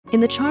In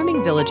the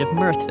charming village of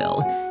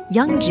Mirthville,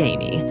 young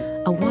Jamie,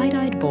 a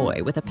wide-eyed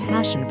boy with a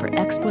passion for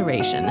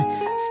exploration,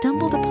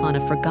 stumbled upon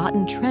a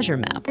forgotten treasure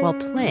map while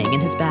playing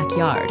in his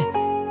backyard.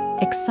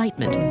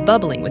 Excitement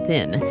bubbling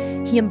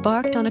within, he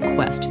embarked on a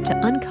quest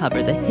to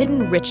uncover the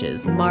hidden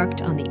riches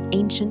marked on the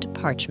ancient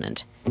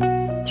parchment.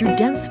 Through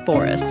dense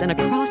forests and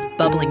across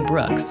bubbling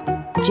brooks,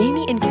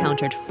 Jamie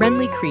encountered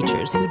friendly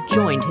creatures who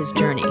joined his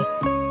journey.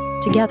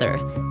 Together,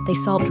 they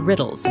solved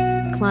riddles,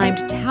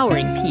 climbed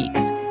towering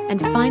peaks,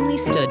 and finally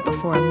stood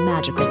before a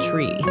magical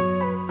tree.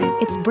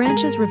 Its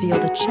branches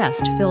revealed a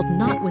chest filled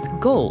not with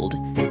gold,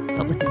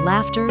 but with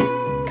laughter,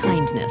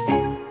 kindness,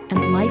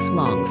 and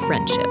lifelong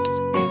friendships.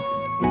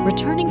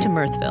 Returning to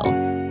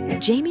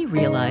Mirthville, Jamie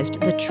realized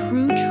the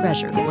true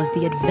treasure was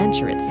the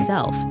adventure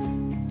itself,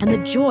 and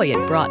the joy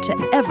it brought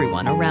to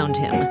everyone around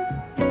him.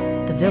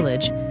 The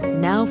village,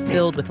 now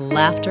filled with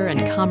laughter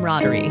and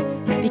camaraderie,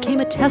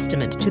 became a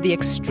testament to the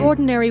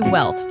extraordinary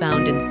wealth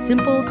found in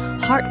simple,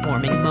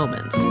 heartwarming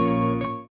moments.